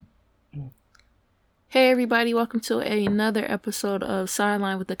Hey everybody, welcome to another episode of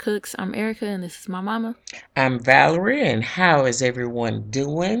Sideline with the Cooks. I'm Erica and this is my mama. I'm Valerie, and how is everyone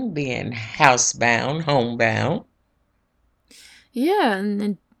doing? Being housebound, homebound? Yeah,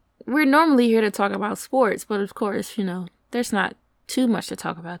 and we're normally here to talk about sports, but of course, there's not too much to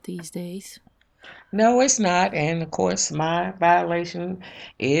talk about these days. No, it's not. And of course, my violation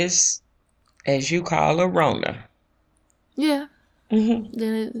is, as you call a Rona. Yeah, Hmm.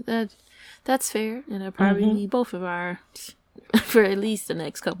 then that's fair, and it'll probably Hmm. be both of our for at least the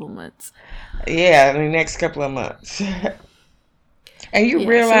next couple months. Yeah, in the next couple of months. And you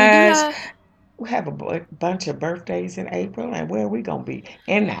Yeah, so we do realize have we have a bunch of birthdays in April, and where are we going to be?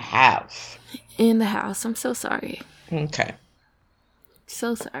 In the house. in the house. I'm so sorry, Okay.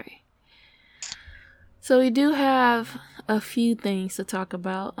 so sorry. So we do have a few things to talk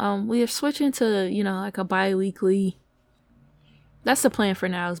about. We are switching to like a bi-weekly. That's the plan for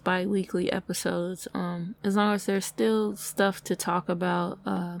now, is bi-weekly episodes. As long as there's still stuff to talk about,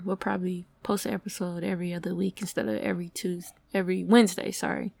 we'll probably post an episode every other week instead of every Wednesday,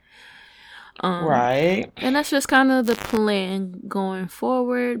 sorry. Right. And that's just kind of the plan going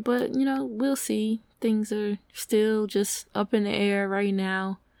forward, but we'll see. Things are still just up in the air right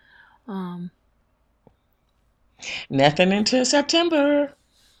now. Nothing until September.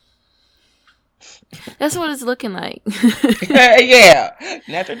 That's what it's looking like. Yeah,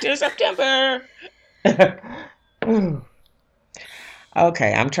 nothing till September.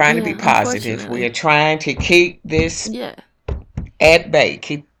 Okay, I'm trying to be Yeah, positive. We are unfortunately. trying to keep this Yeah. at bay.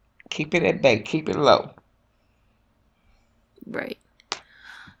 Keep it at bay. Keep it low. Right.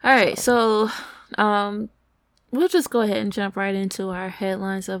 All right, so um we'll just go ahead and jump right into our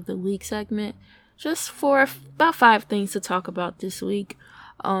headlines of the week segment. Just for about 5 things to talk about this week.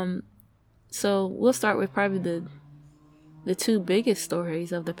 Um, so we'll start with probably the two biggest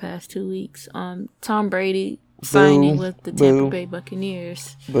stories of the past 2 weeks. Tom Brady signing Boo, with the Tampa boo, Bay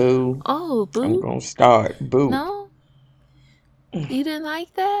Buccaneers. boo. Oh, I'm boo! gonna start. Boo. No, you didn't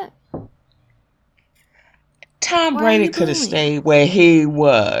like that. Tom Why are Brady you could have booing? stayed where he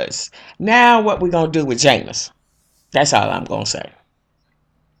was. Now what we gonna do with Jameis? That's all I'm gonna say.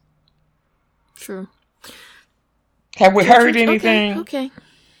 True, Have we true, true. heard Okay, anything? okay.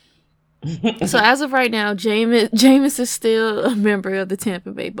 So as of right now, Jameis is still a member of the Tampa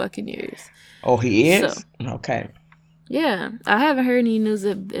Bay Buccaneers. Oh, he So is? Okay. yeah, I haven't heard any news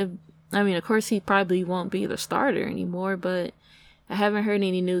if I mean, of course, he probably won't be the starter anymore, but I haven't heard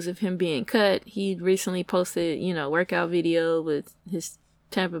any news of him being cut. He recently posted, workout video with his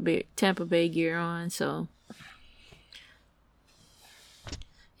Tampa Bay gear on. So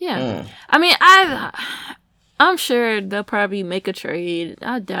yeah, Mm. I mean, I'm sure they'll probably make a trade.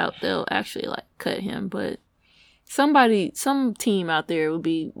 I doubt they'll actually like cut him, but some team out there would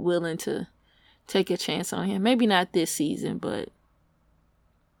be willing to take a chance on him. Maybe not this season, but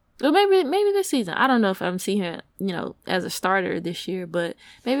well, maybe this season. I don't know if I'm seeing him, as a starter this year, but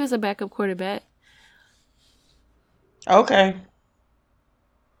maybe as a backup quarterback. Okay.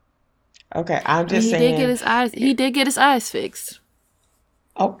 Okay. I'm I mean, just saying. he did get his eyes fixed.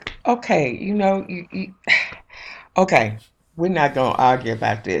 Oh, okay. Okay, we're not going to argue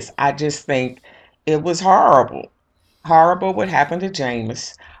about this. I just think it was horrible. Horrible what happened to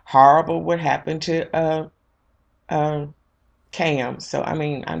Jameis. Horrible what happened to uh Cam. So I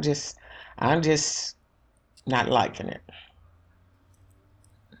mean, I'm just not liking it.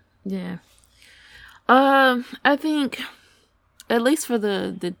 Yeah. I think at least for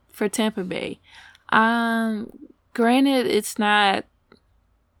for Tampa Bay. Um, granted, it's not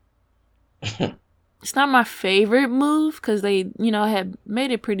my favorite move because they, had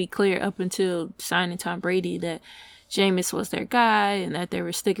made it pretty clear up until signing Tom Brady that Jameis was their guy and that they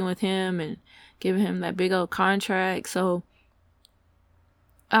were sticking with him and giving him that big old contract. So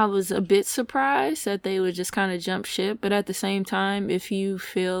I was a bit surprised that they would just kind of jump ship. But at the same time, if you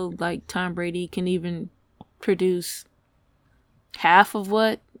feel like Tom Brady can even produce half of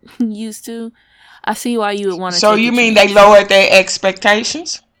what he used to, I see why you would want to So take a you mean they chance. lowered their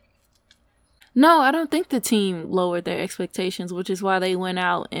expectations? No, I don't think the team lowered their expectations, which is why they went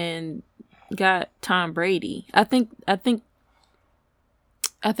out and got Tom Brady. I think the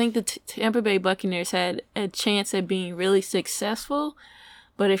Tampa Bay Buccaneers had a chance at being really successful,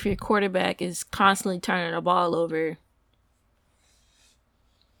 but if your quarterback is constantly turning the ball over,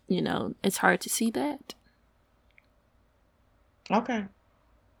 it's hard to see that. Okay.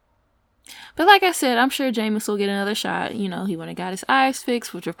 But like I said, I'm sure Jameis will get another shot. He went and got his eyes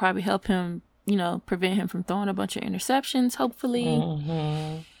fixed, which will probably help him, prevent him from throwing a bunch of interceptions, hopefully.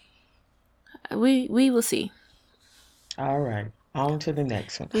 Hmm. We will see. All right. On to the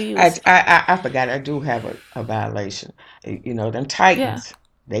next one. Who you was? I forgot I do have a violation. You know, them Yeah. Titans,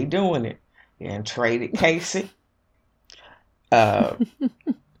 they doing it. And traded Casey. Uh,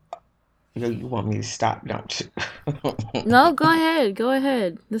 you want me to stop, don't you? No, go ahead. Go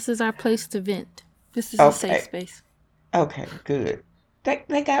ahead. This is our place to vent. This is a safe Okay, space. okay, good.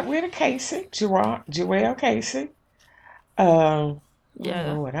 They got rid of Casey, Jarrell Casey. Um,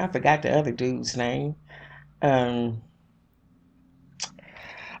 Yeah. Lord, I forgot the other dude's name. Um,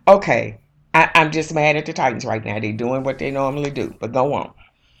 okay, I'm just mad at the Titans right now. They're doing what they normally do, but go on.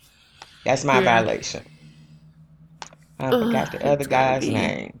 That's my Yeah. violation. I Ugh, forgot the other guy's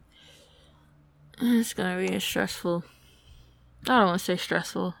name. it's gonna be a stressful. I don't want to say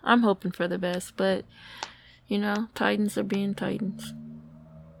stressful. I'm hoping for the best, but you know, Titans are being Titans.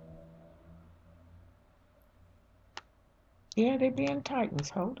 Yeah, they being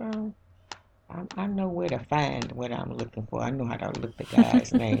Titans. Hold on. I know where to find what I'm looking for. I know how to look the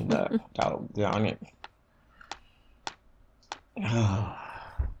guy's name up. Doggone it. Oh,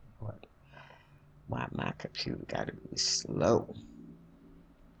 what? Why my computer gotta be slow?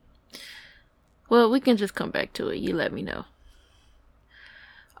 Well, we can just come back to it. You let me know.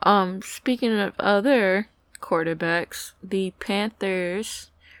 Speaking of other quarterbacks, the Panthers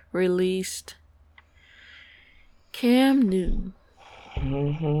released Cam Newton.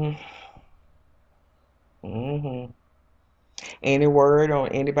 Mm-hmm. Mm-hmm. Any word on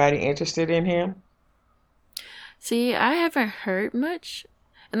anybody interested in him? See, I haven't heard much.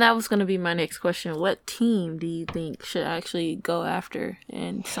 And that was going to be my next question. What team do you think should actually go after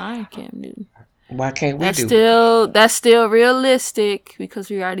and sign Cam Newton? Why can't we That's do it? still realistic because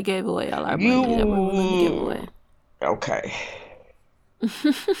we already gave away all our money that we're willing to give You away. okay?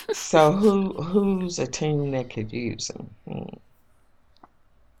 So who's a team that could use him?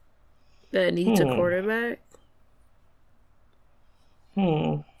 That needs a Hmm. quarterback.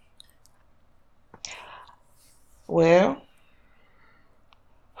 Hmm. Well,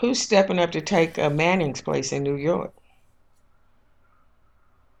 who's stepping up to take Manning's place in New York?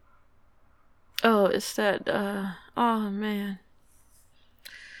 Oh, it's that oh man.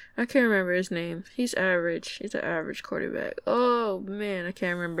 I can't remember his name. He's average. He's an average quarterback. Oh man, I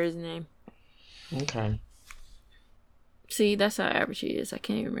can't remember his name. Okay. See, that's how average he is. I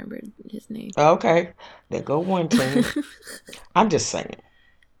can't even remember his name. Okay. There go one team. I'm just saying.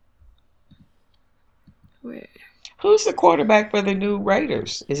 Where? Who's the quarterback for the new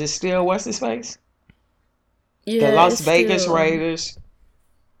Raiders? Is it still what's his face? The Yeah, Las Vegas Raiders.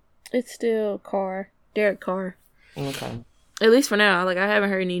 it's still Carr, Derek Carr. Okay. At least for now. Like I haven't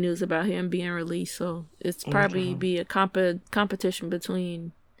heard any news about him being released, so it's probably Okay. be a competition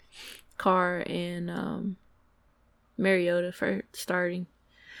between Carr and Mariota for starting.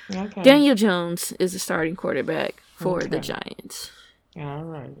 Okay. Daniel Jones is the starting quarterback for the Okay. Giants, All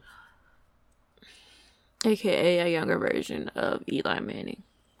right. aka a younger version of Eli Manning.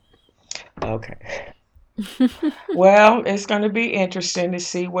 Okay. Well, it's going to be interesting to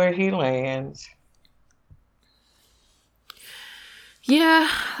see where he lands. Yeah,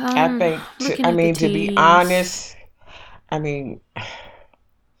 I think, looking at the to be teams. honest, I mean,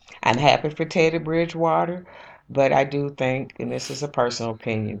 I'm happy for Teddy Bridgewater, but I do think, and this is a personal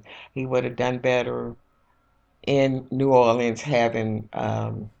opinion, he would have done better in New Orleans having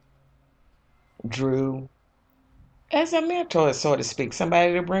Drew as a mentor, so to speak,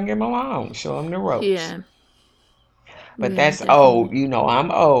 somebody to bring him along, show him the ropes. Yeah, But yeah, that's old. definitely. You know, I'm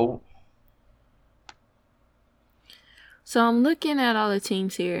old. So I'm looking at all the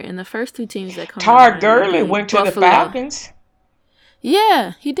teams here, and the first two teams that come to Todd mind would Gurley be went to the Buffalo. Falcons.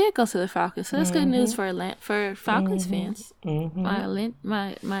 Yeah, he did go to the Falcons, so that's good news Mm-hmm. for Falcons Mm-hmm. fans, Mm-hmm.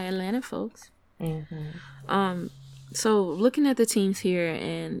 my Atlanta folks. Mm-hmm. Um, so looking at the teams here,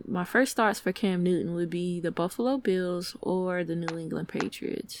 and my first thoughts for Cam Newton would be the Buffalo Bills or the New England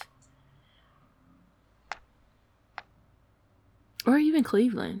Patriots, or even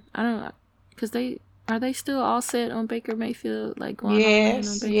Cleveland. I don't know, because they still all set on Baker Mayfield, like going all in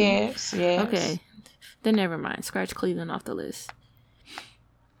on Yes, Baker. yes, yes. Okay, then never mind. Scratch Cleveland off the list.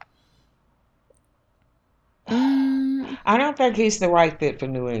 Mm, I don't think he's the right fit for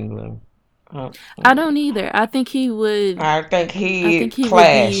New England. Uh, I don't either. I think he would. I think I he think he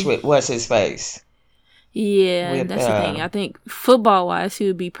would clashed be. with what's his face Yeah, with that's the thing. I think football wise, he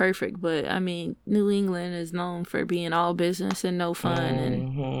would be perfect. But I mean, New England is known for being all business and no fun, and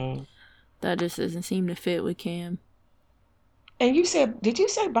hmm that just doesn't seem to fit with Cam. And you said, did you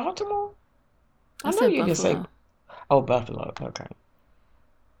say Baltimore? I I know said you didn't say. Buffalo. Oh, Buffalo. Okay.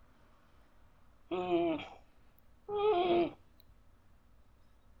 Mm, mm,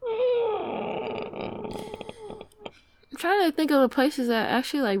 mm. trying to think of the places that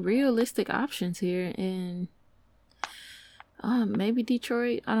actually like realistic options here, and maybe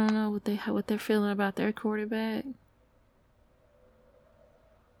Detroit. I don't know what they're feeling about their quarterback.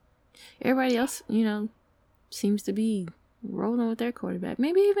 Everybody else, seems to be rolling with their quarterback.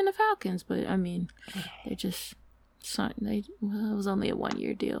 Maybe even the Falcons, but I mean, they just signed. It was only a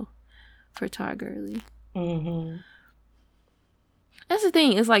 1-year deal for Todd Gurley. Mm-hmm. That's the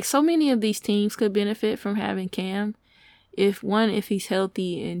thing. It's like so many of these teams could benefit from having Cam. If he's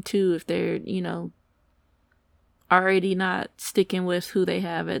healthy, and two, if they're already not sticking with who they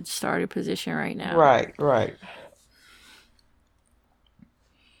have at starter position right now. Right.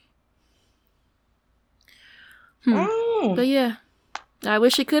 But yeah, I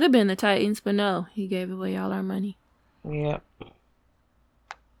wish it could have been the Titans, but no, he gave away all our money. Yep.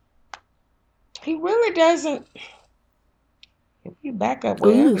 He really doesn't. If you back up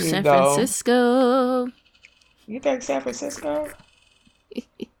wherever you San go. Francisco. You think San Francisco?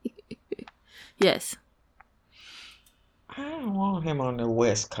 Yes. I don't want him on the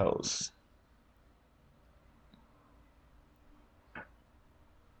West Coast.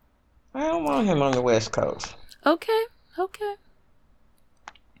 I don't want him on the West Coast. Okay.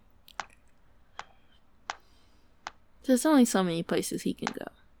 There's only so many places he can go.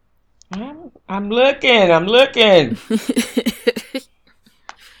 I'm looking.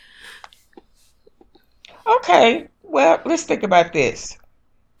 Okay, well, let's think about this.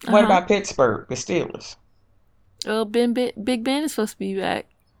 What about Pittsburgh, the Steelers? Well, Big Ben is supposed to be back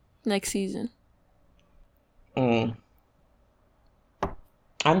next season. I'm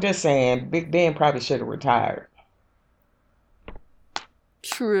just saying, Big Ben probably should have retired.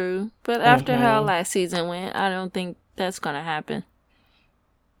 True, but after how last season went, I don't think that's going to happen.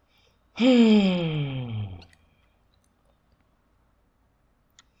 The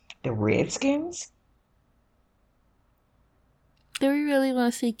Redskins? Do we really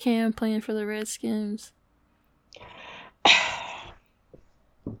want to see Cam playing for the Redskins?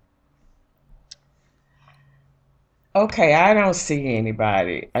 Okay, I don't see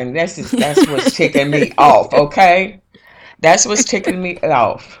anybody. And that's what's ticking me off, okay? That's what's ticking me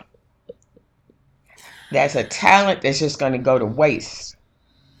off. That's a talent that's just going to go to waste.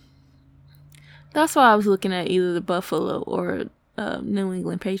 That's why I was looking at either the Buffalo or New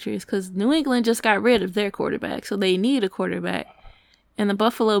England Patriots, because New England just got rid of their quarterback, so they need a quarterback. And the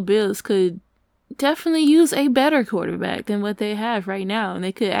Buffalo Bills could definitely use a better quarterback than what they have right now, and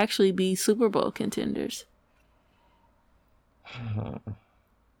they could actually be Super Bowl contenders.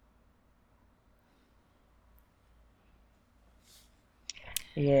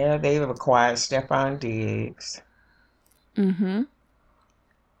 Yeah, they've acquired Stephon Diggs. And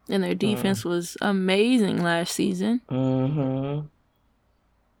their defense was amazing last season. And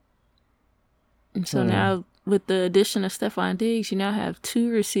so now, with the addition of Stephon Diggs, you now have 2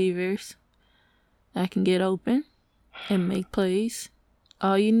 receivers that can get open and make plays.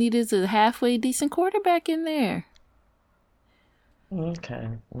 All you need is a halfway decent quarterback in there. Okay.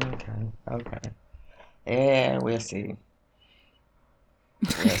 Yeah, we'll see.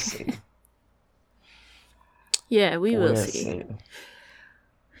 Yeah, we will see.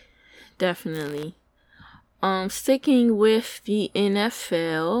 Definitely. Sticking with the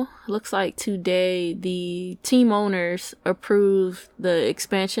NFL, looks like today the team owners approved the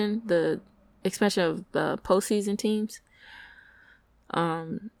expansion of the postseason teams.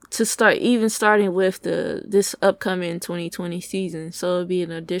 Starting with this upcoming 2020 season, so it'll be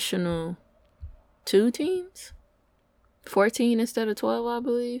an additional 2 teams, 14 instead of 12, I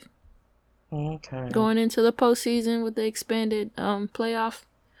believe. Okay. Going into the postseason with the expanded playoff.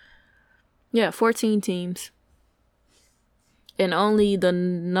 Yeah, 14 teams. And only the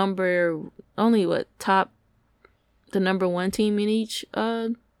number 1 team in each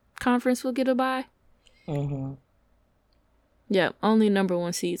conference will get a bye. Yeah, only number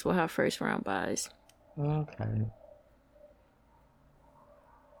 1 seeds will have first round byes. Okay.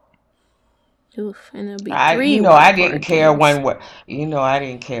 Oof, and it'll be 3. I didn't care one way. I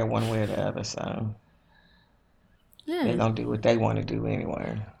didn't care one way or the other. So they're gonna do what they want to do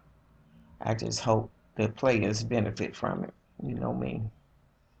anyway. I just hope the players benefit from it. You know me.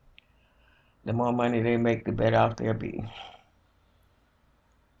 The more money they make, the better off they'll be.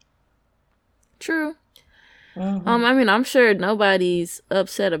 True. I mean, I'm sure nobody's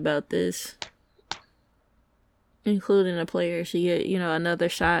upset about this, including the players. You get, another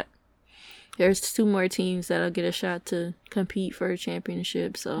shot. There's 2 more teams that'll get a shot to compete for a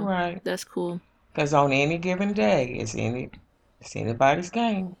championship, so that's cool. Because on any given day, it's anybody's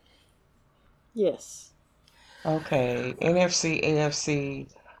game. Yes. Okay, NFC, AFC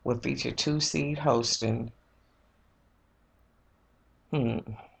will feature 2 seed hosting Hmm.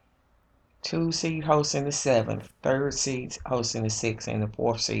 2 seed hosting the seventh, third seed hosting the sixth, and the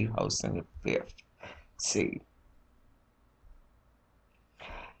fourth seed hosting the fifth seed.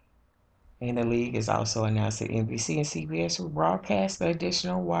 And the league has also announced that NBC and CBS will broadcast the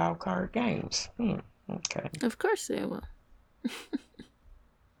additional wild card games. Okay. Of course they will.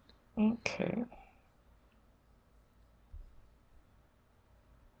 Okay.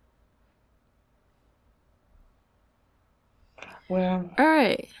 Well, All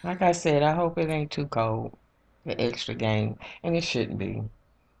right. like I said, I hope it ain't too cold. The extra game, and it shouldn't be.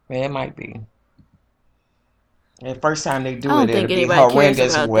 Well, it might be. The first time they I do it, don't it'll think be anybody cares horrendous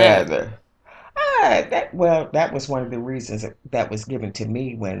about that. weather. That was one of the reasons that was given to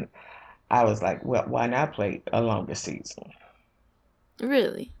me when I was like, well, why not play a longer season?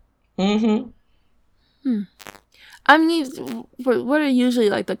 Really? Mm-hmm. Hmm. I mean, what are usually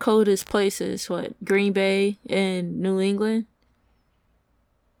like the coldest places? What, Green Bay and New England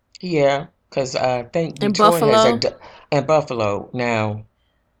Yeah, because I think and Detroit has Buffalo? and Buffalo now.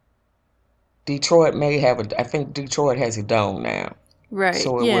 Detroit may have I think Detroit has a dome now, Right.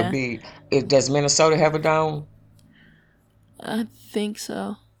 so it would Yeah, be. Does Minnesota have a dome? I think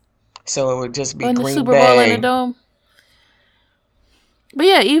so. So it would just be On the Green Super Bowl in the Bay. dome. But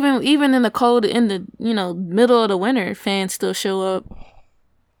yeah, even in the cold, in the middle of the winter, fans still show up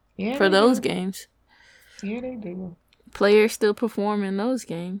Yeah, for they those do. games. Yeah, they do. Players still perform in those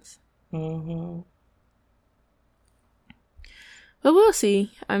games. Mm-hmm. But we'll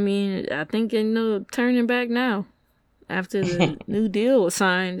see. I mean, I think turning back now after the new deal was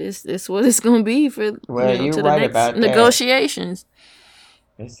signed, it's what it's gonna be for Well, you're to the right next about that. negotiations.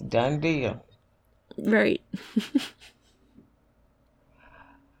 It's a done deal. Right.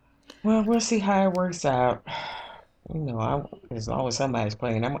 Well, we'll see how it works out. As long as somebody's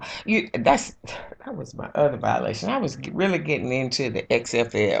playing, that was my other violation. I was really getting into the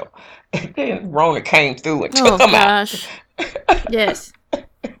XFL, and then Rona came through and took Oh them out. gosh. Yes.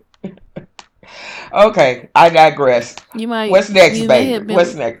 Okay, I digress. What's next, You may baby? have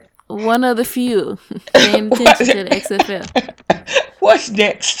What's been next? one of the few paying attention to the XFL. What's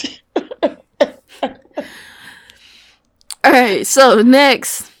next? All right. So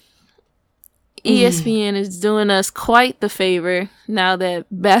next, Mm. ESPN is doing us quite the favor now that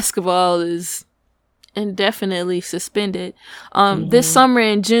basketball is indefinitely suspended. This Mm-hmm. summer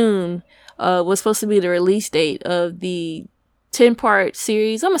in June was supposed to be the release date of the 10-part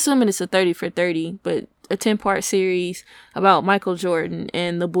series. I'm assuming it's a 30 for 30, but a 10-part series about Michael Jordan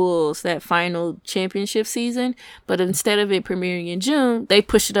and the Bulls, that final championship season. But instead of it premiering in June, they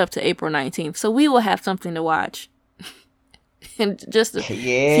pushed it up to April 19th. So we will have something to watch in just a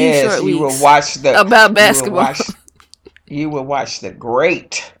few Yes, short you will weeks watch the about you will basketball. watch you will watch the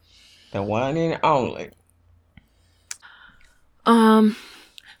great, the one and only. um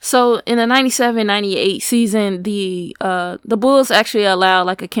So in the 97-98 season, the Bulls actually allowed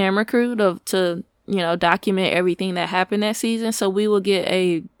like a camera crew to document everything that happened that season. So we will get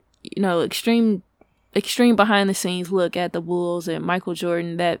a extreme behind the scenes look at the Bulls and Michael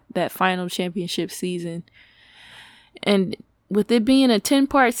Jordan, that final championship season. And with it being a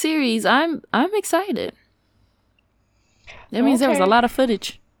 10-part series, I'm excited. That means there was a Okay, lot of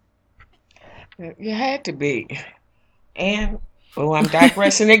footage. you had to be. And I'm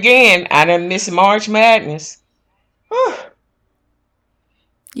digressing again. I done missed March Madness. Whew.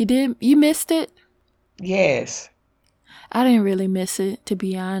 You missed it? Yes, I didn't really miss it, to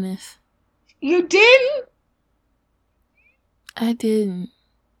be honest. you didn't. I didn't.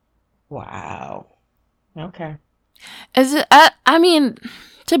 Wow. Okay. I mean,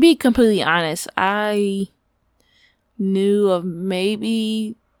 to be completely honest, I knew of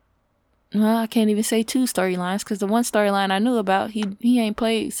maybe, well, I can't even say 2 storylines because the one storyline I knew about, he ain't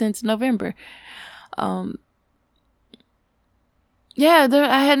played since November. Yeah,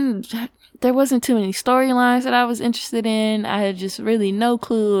 there wasn't too many storylines that I was interested in. I had just really no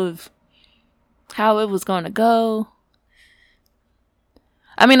clue of how it was going to go.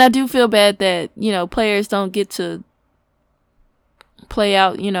 I mean, I do feel bad that players don't get to play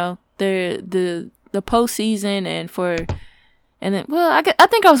out the postseason and then, well, I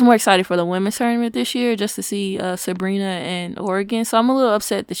think I was more excited for the women's tournament this year just to see Sabrina and Oregon. So I'm a little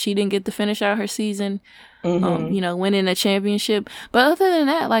upset that she didn't get to finish out her season, Mm-hmm. winning a championship. But other than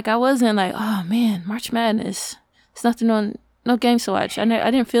that, like, I wasn't like, oh man, March Madness. It's nothing on, no games to watch. I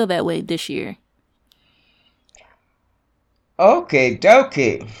didn't feel that way this year. Okay,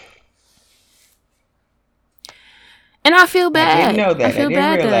 dokie. And I feel I didn't bad. know I that. I feel didn't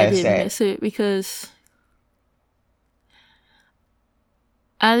bad that I realize didn't that. miss it because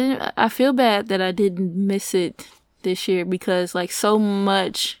I feel bad that I didn't miss it this year because like so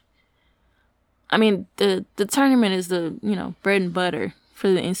much. I mean, the tournament is the, you know, bread and butter for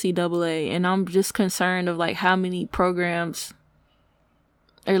the NCAA, and I'm just concerned of like how many programs,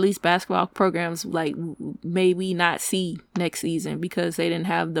 or at least basketball programs, like may we not see next season because they didn't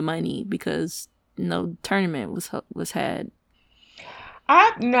have the money because no tournament was had.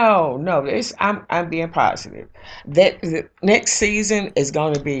 No. I'm being positive. That the next season is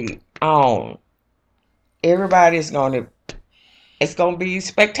going to be on. Everybody's going to. It's going to be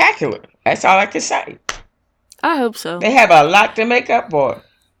spectacular. That's all I can say. I hope so. They have a lot to make up for.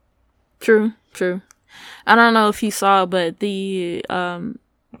 True. I don't know if you saw, but the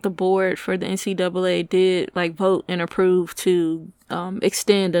board for the NCAA did like vote and approve to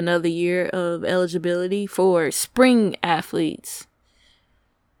extend another year of eligibility for spring athletes.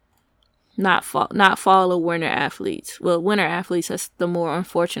 Not fall or winter athletes. Well, winter athletes, that's the more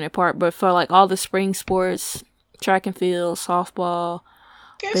unfortunate part. But for like all the spring sports, track and field, softball,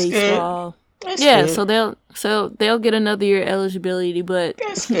 That's baseball, good. That's yeah. good. So they'll get another year eligibility, but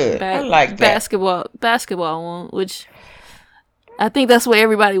That's good. I like that. basketball won't. Which I think that's what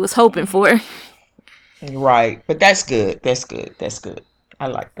everybody was hoping for. Right, but that's good. That's good. That's good. I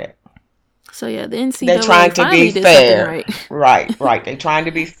like that. So yeah, the They're trying NCAA to be finally did something fair. right. Right. They're trying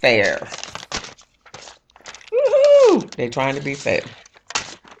to be fair. Woohoo! They're trying to be fair.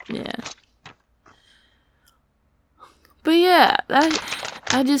 Yeah. But yeah, I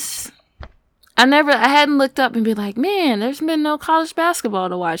hadn't looked up and be like, man, there's been no college basketball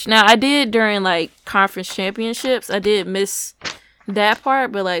to watch. Now I did during like conference championships. I did miss that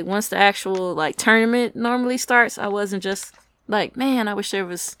part, but like once the actual like tournament normally starts, I wasn't just like, man, I wish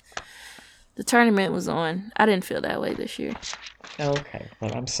the tournament was on. I didn't feel that way this year. Okay,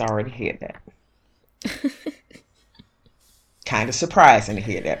 well, I'm sorry to hear that. Kind of surprising to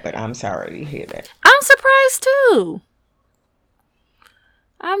hear that, but I'm sorry to hear that. I'm surprised too.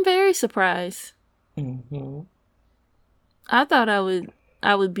 I'm very surprised. Mm-hmm. I thought I would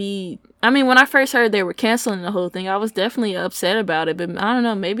be. I mean, when I first heard they were canceling the whole thing, I was definitely upset about it. But I don't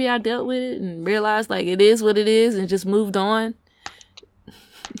know. Maybe I dealt with it and realized like it is what it is and just moved on.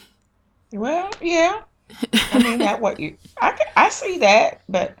 Well, yeah. I mean, I see that,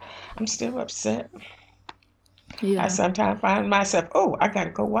 but I'm still upset. Yeah. I sometimes find myself, oh, I got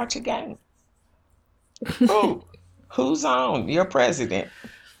to go watch a game. Oh, who's on? Your president.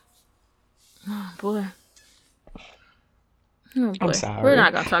 Oh boy. Oh boy. I'm sorry. We're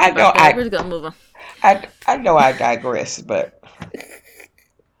not gonna talk about that. We're just gonna move on. I know I digress, but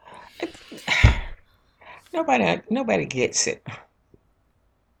nobody gets it.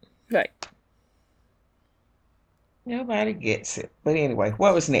 Right. Nobody gets it. But anyway,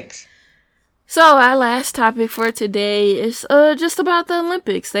 what was next? So our last topic for today is just about the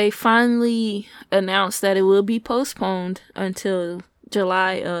Olympics. They finally announced that it will be postponed until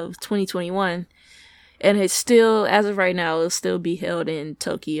July of 2021. And it's still, as of right now, it'll still be held in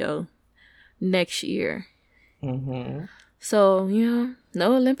Tokyo next year. Mm-hmm. So,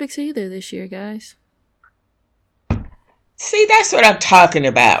 no Olympics either this year, guys. See, that's what I'm talking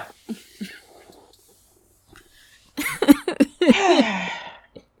about.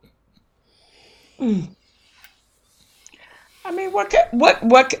 I mean,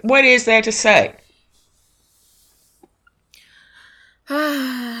 what is there to say?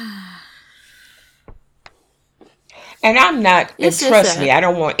 And I'm not, and trust me, I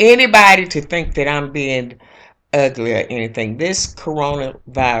don't want anybody to think that I'm being ugly or anything. This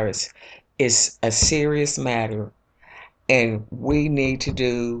coronavirus is a serious matter, and we need to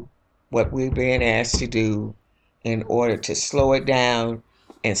do what we're being asked to do in order to slow it down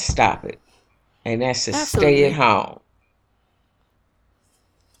and stop it. And that's to stay at home.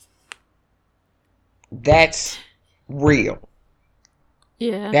 That's real.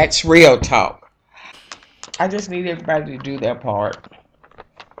 Yeah. That's real talk. I just need everybody to do their part.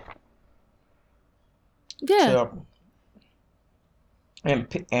 Yeah. So, and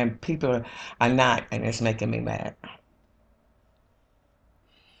people are not, and it's making me mad.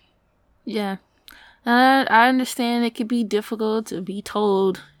 Yeah. I understand it could be difficult to be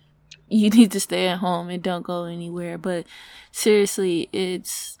told you need to stay at home and don't go anywhere, but seriously,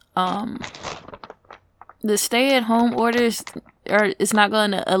 it's the stay at home orders it's not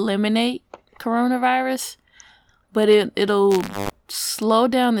going to eliminate coronavirus, but it'll slow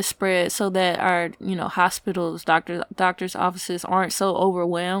down the spread so that our hospitals, doctors' offices aren't so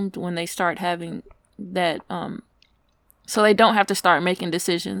overwhelmed when they start having that so they don't have to start making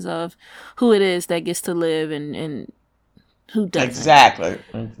decisions of who it is that gets to live and who doesn't. Exactly.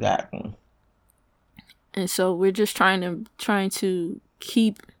 And so we're just trying to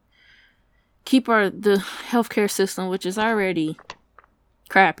keep keep the healthcare system, which is already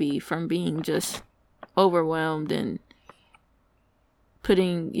crappy, from being just overwhelmed and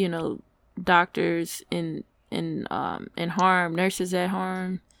putting, doctors in harm, nurses at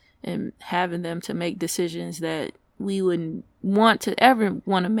harm, and having them to make decisions that we wouldn't want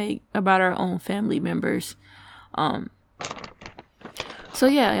to make about our own family members. So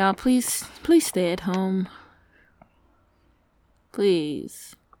yeah, y'all, please stay at home.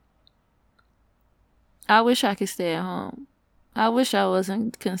 Please. I wish I could stay at home. I wish I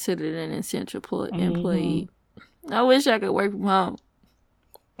wasn't considered an essential employee. I wish I could work from home.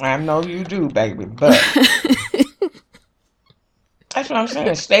 I know you do, baby, but that's what I'm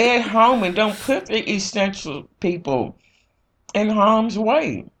saying. Stay at home and don't put the essential people in harm's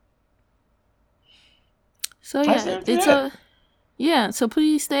way. So yeah, so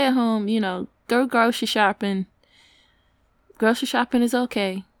please stay at home. Go grocery shopping. Grocery shopping is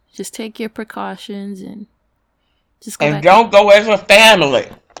okay. Just take your precautions and just go. And don't go as a family.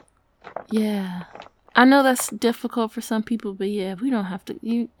 Yeah, I know that's difficult for some people, but yeah, we don't have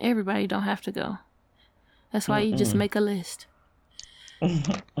to. Everybody don't have to go. That's why you just make a list.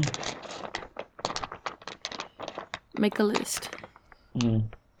 Make a list.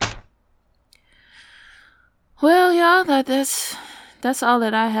 Well, y'all, that's all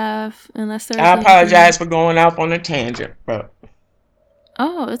that I have. Unless there's. I apologize for going off on a tangent, but.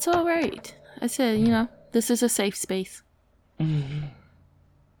 Oh, it's all right. I said, this is a safe space.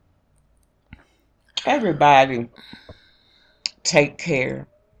 Everybody, take care.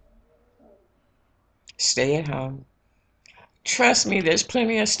 Stay at home. Trust me, there's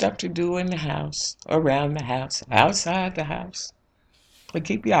plenty of stuff to do in the house, around the house, outside the house. To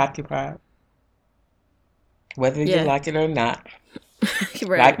keep you occupied. Whether you like it or not.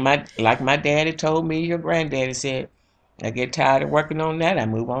 Right. Like my daddy told me, your granddaddy said, I get tired of working on that, I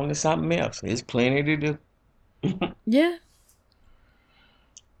move on to something else. There's plenty to do. Yeah.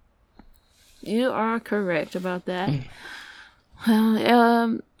 You are correct about that.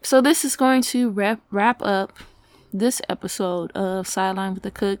 Well, so this is going to wrap up this episode of Sideline with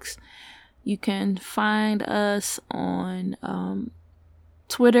the Cooks. You can find us on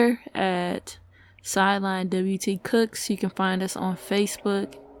Twitter at Sideline WT Cooks. You can find us on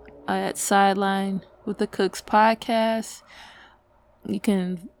Facebook at Sideline with the Cooks Podcast. You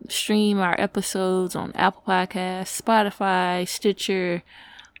can stream our episodes on Apple Podcasts, Spotify, Stitcher,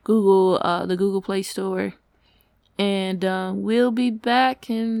 Google, the Google Play Store. And we'll be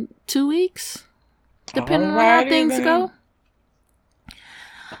back in 2 weeks, depending on how things go.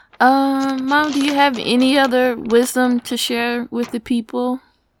 Mom, do you have any other wisdom to share with the people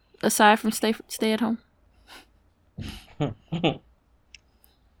aside from stay at home?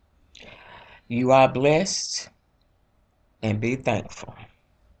 You are blessed and be thankful.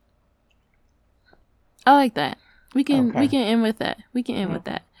 I like that. We can end with that.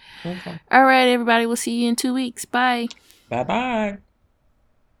 Okay. All right, everybody. We'll see you in 2 weeks. Bye. Bye-bye.